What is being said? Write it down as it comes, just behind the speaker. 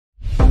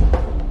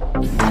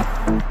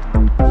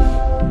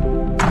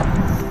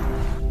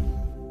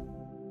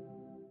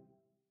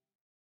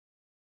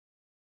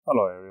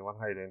Hello everyone,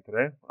 how are you doing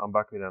today? I'm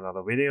back with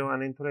another video,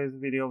 and in today's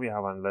video we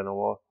have a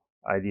Lenovo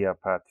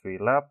Ideapad 3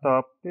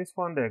 laptop. This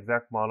one, the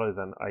exact model is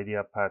an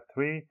Ideapad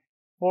 3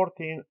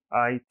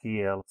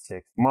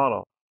 14ITL6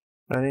 model.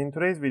 And in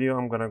today's video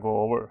I'm going to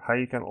go over how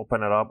you can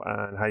open it up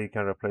and how you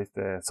can replace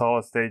the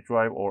solid state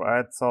drive or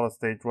add solid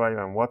state drive,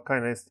 and what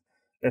kind of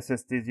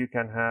SSDs you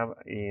can have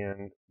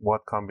and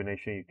what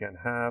combination you can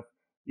have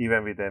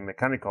even with the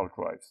mechanical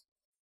drives.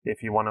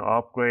 If you want to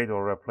upgrade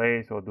or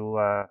replace or do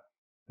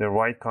the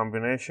right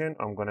combination,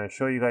 I'm going to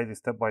show you guys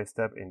step by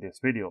step in this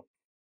video.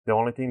 The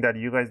only thing that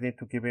you guys need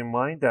to keep in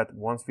mind that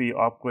once we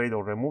upgrade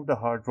or remove the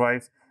hard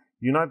drives,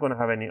 you're not going to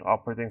have any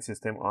operating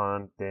system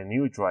on the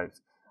new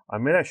drives. I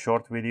made a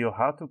short video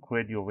how to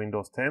create your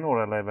Windows 10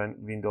 or 11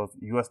 Windows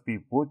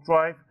USB boot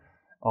drive.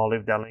 I'll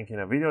leave that link in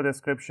a video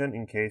description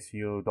in case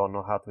you don't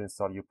know how to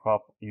install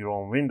your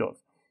own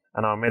Windows.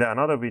 And I made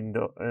another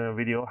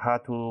video how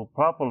to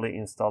properly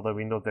install the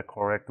Windows the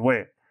correct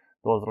way.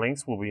 Those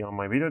links will be on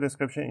my video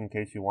description in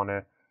case you want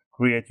to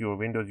create your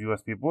Windows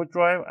USB boot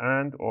drive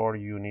and or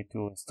you need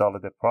to install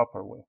it the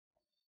proper way.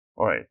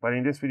 Alright, but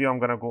in this video I'm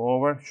going to go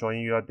over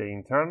showing you the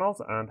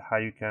internals and how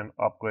you can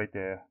upgrade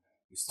the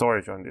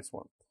storage on this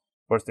one.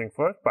 First thing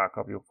first, back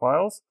up your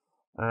files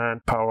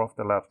and power off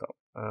the laptop.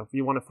 If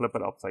you want to flip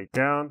it upside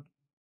down,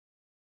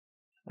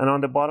 and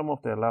on the bottom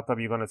of the laptop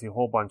you're going to see a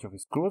whole bunch of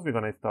screws. We're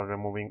going to start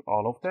removing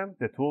all of them.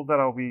 The tool that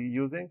I'll be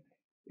using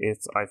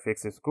is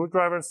UFIXTEK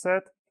screwdriver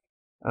set.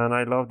 And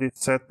I love this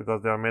set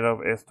because they are made of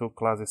S2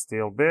 class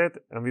steel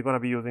bit, and we're going to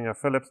be using a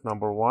Phillips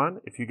 #1.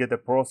 If you get the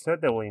Pro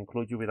set, they will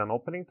include you with an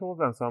opening tools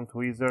and some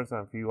tweezers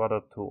and a few other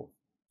tools.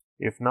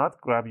 If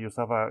not, grab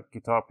yourself a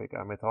guitar pick.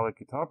 A metallic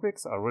guitar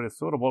picks are really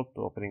suitable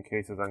to opening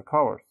cases and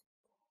covers.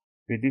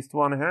 With these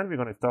two on hand, we're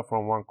going to start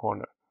from one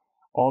corner.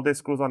 All the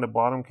screws on the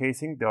bottom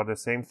casing, they are the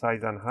same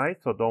size and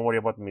height, so don't worry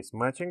about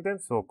mismatching them.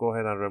 So go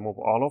ahead and remove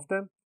all of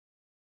them.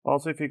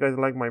 Also, if you guys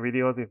like my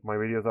videos, if my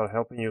videos are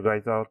helping you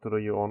guys out to do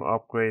your own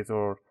upgrades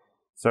or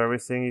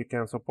servicing, you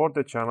can support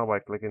the channel by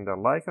clicking the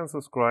like and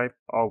subscribe.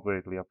 I'll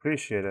greatly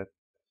appreciate it.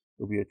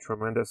 It will be a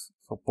tremendous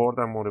support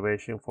and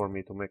motivation for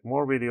me to make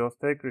more videos,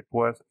 take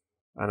requests,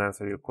 and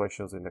answer your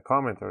questions in the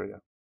comment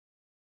area.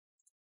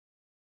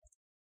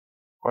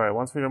 Alright,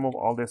 once we remove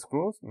all the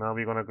screws, now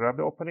we're going to grab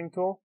the opening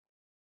tool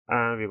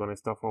and we're going to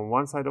start from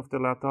one side of the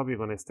laptop. We're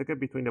going to stick it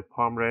between the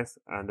palm rest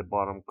and the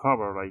bottom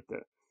cover right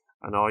there.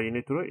 And all you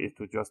need to do is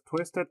to just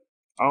twist it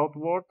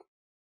outward,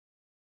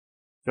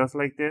 just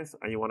like this,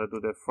 and you want to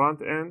do the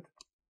front end.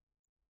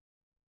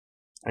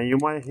 And you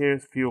might hear a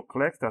few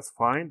clicks, that's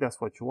fine, that's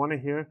what you want to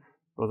hear.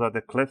 Those are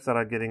the clips that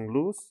are getting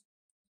loose.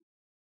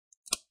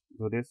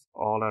 Do this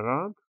all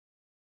around.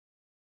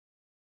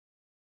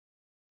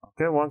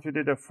 Okay, once you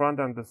did the front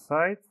and the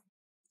side,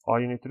 all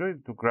you need to do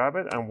is to grab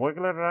it and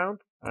wiggle it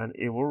around, and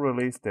it will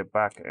release the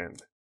back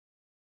end.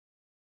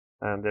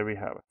 And there we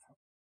have it.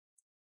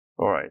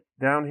 Alright,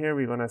 down here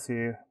we're going to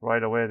see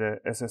right away the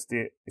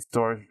SSD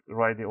storage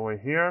right over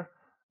here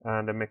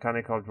and the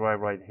mechanical drive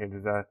right here.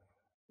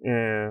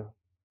 There's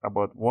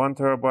about 1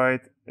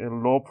 terabyte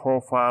low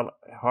profile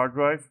hard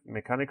drive,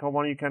 mechanical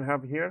one you can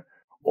have here,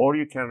 or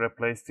you can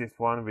replace this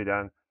one with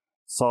a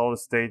solid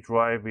state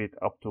drive with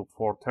up to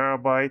 4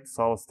 terabyte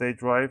solid state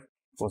drive,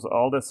 because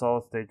all the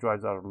solid state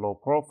drives are low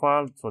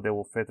profile, so they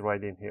will fit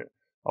right in here.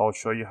 I'll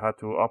show you how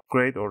to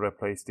upgrade or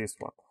replace this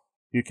one.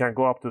 You can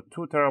go up to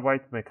 2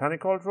 terabyte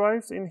mechanical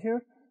drives in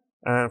here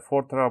and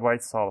 4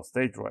 terabyte solid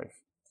state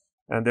drive.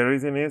 And the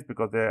reason is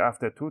because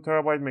after 2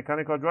 terabyte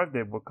mechanical drive,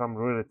 they become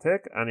really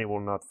thick and it will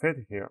not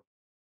fit here.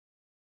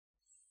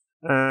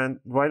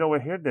 And right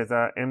over here, there's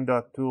a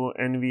M.2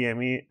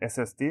 NVMe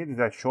SSD. This is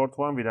a short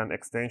one with an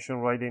extension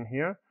right in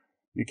here.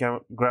 You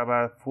can grab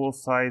a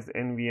full-size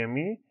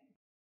NVMe.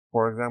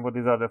 For example,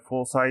 these are the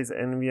full-size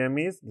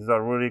NVMEs. These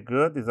are really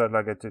good. These are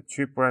like the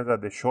cheap brands are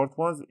the short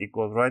ones. It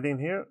goes right in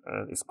here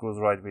and it screws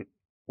right with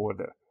over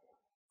there.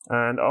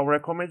 And I'll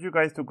recommend you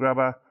guys to grab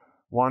a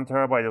 1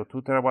 terabyte or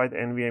 2 terabyte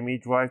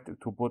NVMe drive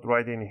to put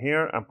right in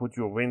here and put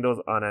your Windows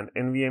on an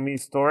NVMe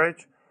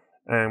storage,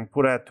 and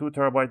put a 2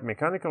 terabyte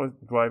mechanical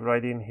drive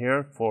right in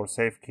here for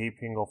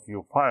safekeeping of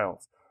your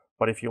files.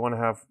 But if you want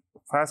to have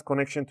fast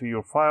connection to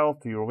your file,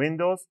 to your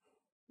Windows,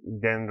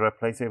 then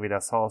replace it with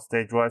a solid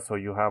state drive, so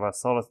you have a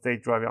solid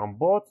state drive on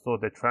both, so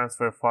the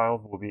transfer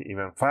files will be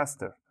even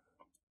faster.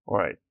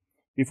 Alright,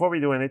 before we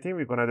do anything,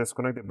 we're going to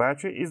disconnect the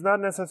battery. It's not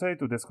necessary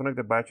to disconnect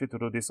the battery to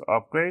do these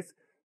upgrades.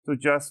 To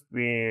just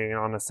be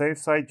on the safe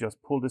side,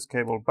 just pull this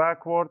cable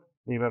backward,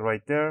 leave it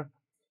right there.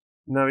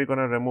 Now we're going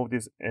to remove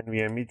this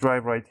NVMe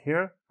drive right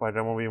here by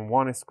removing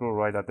one screw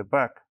right at the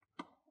back.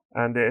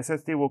 And the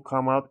SSD will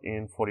come out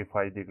in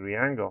 45-degree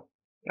angle.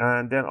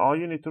 And then all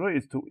you need to do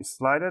is to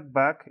slide it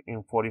back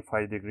in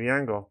 45-degree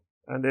angle.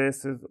 And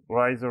this is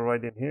riser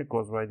right in here,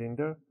 goes right in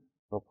there.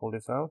 So pull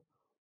this out.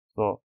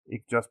 So you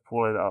just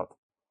pull it out.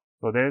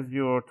 So there's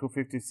your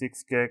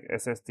 256 gig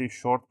SSD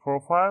short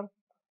profile.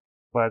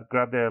 But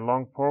grab the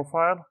long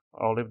profile.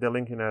 I'll leave the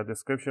link in the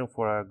description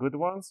for good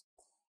ones.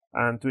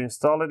 And to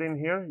install it in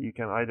here, you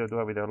can either do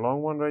it with a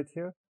long one right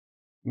here.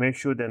 Make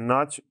sure the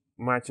notch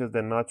matches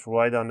the notch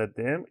right on the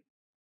DIMM.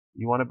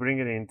 You want to bring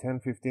it in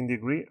 10-15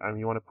 degree and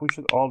you want to push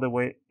it all the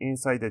way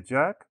inside the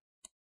jack.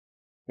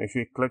 Make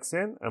sure it clicks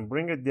in and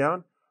bring it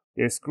down.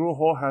 The screw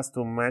hole has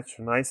to match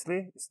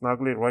nicely,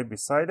 snugly right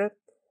beside it.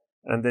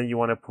 And then you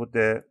want to put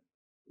the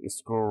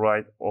screw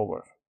right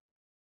over.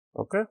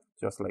 Okay,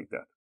 just like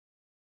that.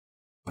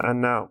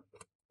 And now,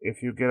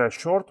 if you get a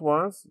short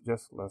ones,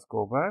 just let's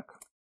go back.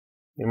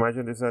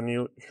 Imagine this is a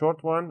new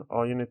short one.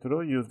 All you need to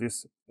do, use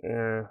this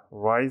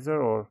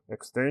riser or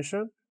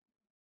extension.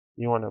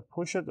 You want to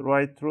push it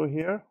right through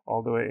here,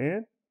 all the way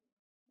in,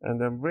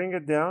 and then bring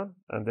it down,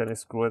 and then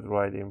screw it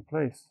right in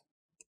place.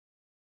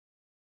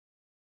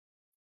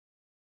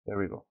 There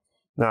we go.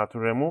 Now, to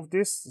remove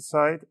this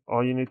side,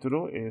 all you need to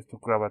do is to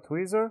grab a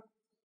tweezer.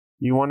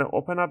 You want to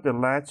open up the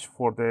latch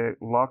for the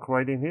lock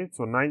right in here.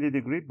 So 90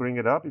 degree, bring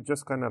it up. It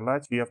just kind of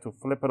latch. You have to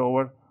flip it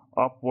over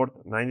upward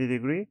 90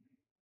 degree.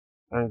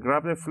 And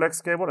grab the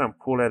flex cable and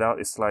pull it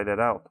out, slide it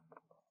out.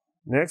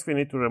 Next, we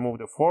need to remove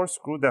the 4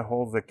 screw that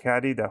holds the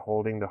caddy that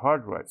holding the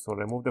hard drive. So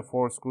remove the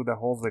 4 screw that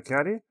holds the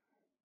caddy.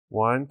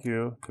 1,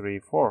 2, 3,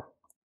 4.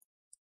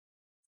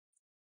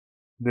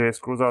 The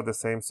screws are the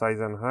same size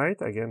and height.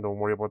 Again, don't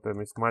worry about the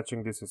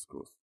mismatching these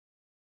screws.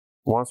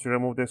 Once you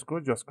remove the screw,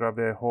 just grab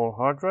the whole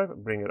hard drive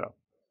and bring it up.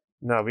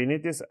 Now, we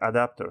need this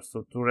adapter.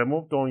 So to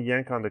remove, don't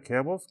yank on the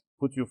cables.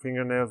 Put your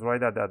fingernails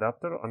right at the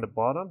adapter on the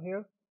bottom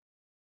here.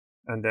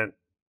 And then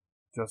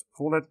just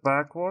pull it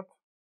backward,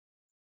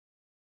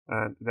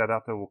 and the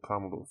adapter will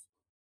come loose.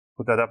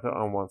 Put the adapter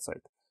on one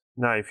side.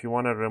 Now, if you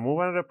want to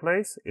remove and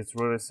replace, it's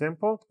really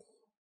simple.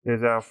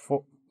 There's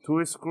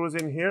 2 screws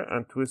in here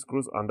and 2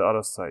 screws on the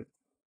other side.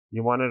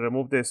 You want to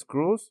remove the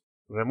screws,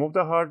 remove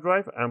the hard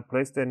drive, and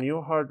place the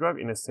new hard drive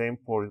in the same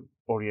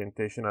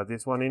orientation as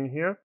this one in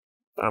here,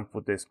 and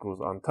put the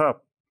screws on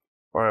top.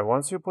 Alright,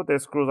 once you put the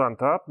screws on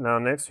top, now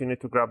next you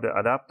need to grab the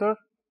adapter.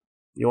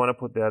 You want to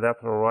put the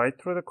adapter right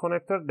through the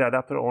connector. The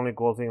adapter only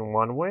goes in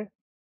one way.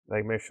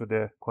 Like, make sure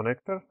the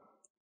connector.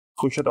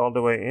 Push it all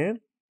the way in.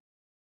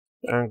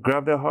 And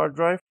grab the hard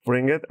drive.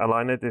 Bring it.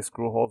 Align it. The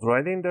screw holes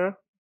right in there.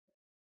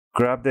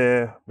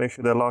 Make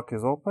sure the lock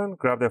is open.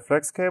 Grab the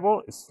flex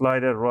cable.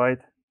 Slide it right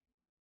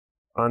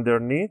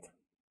underneath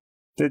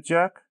the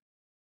jack.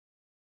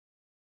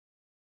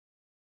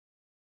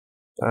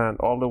 And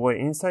all the way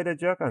inside the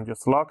jack. And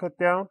just lock it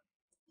down.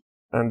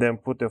 And then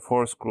put the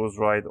 4 screws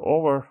right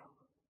over.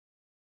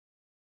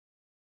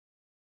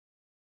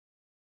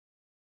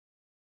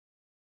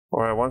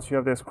 Alright, once you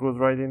have the screws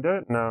right in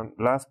there, now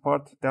last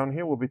part down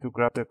here will be to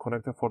grab the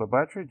connector for the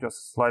battery.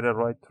 Just slide it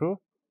right through.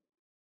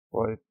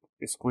 Right,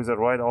 squeeze it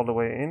right all the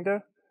way in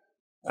there.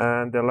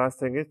 And the last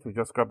thing is to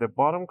just grab the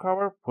bottom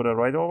cover, put it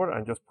right over,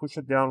 and just push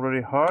it down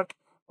really hard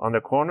on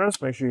the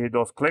corners. Make sure you hear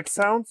those click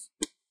sounds.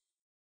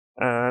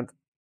 And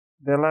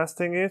the last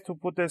thing is to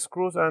put the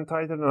screws and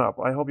tighten it up.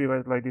 I hope you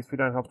guys like this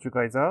video and helped you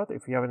guys out.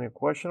 If you have any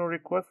question or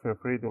request, feel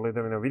free to leave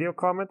them in a video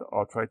comment.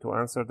 I'll try to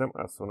answer them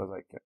as soon as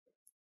I can.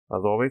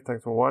 As always,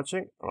 thanks for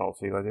watching, and I'll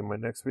see you guys in my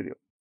next video.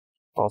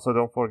 Also,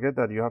 don't forget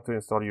that you have to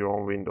install your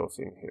own Windows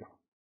in here.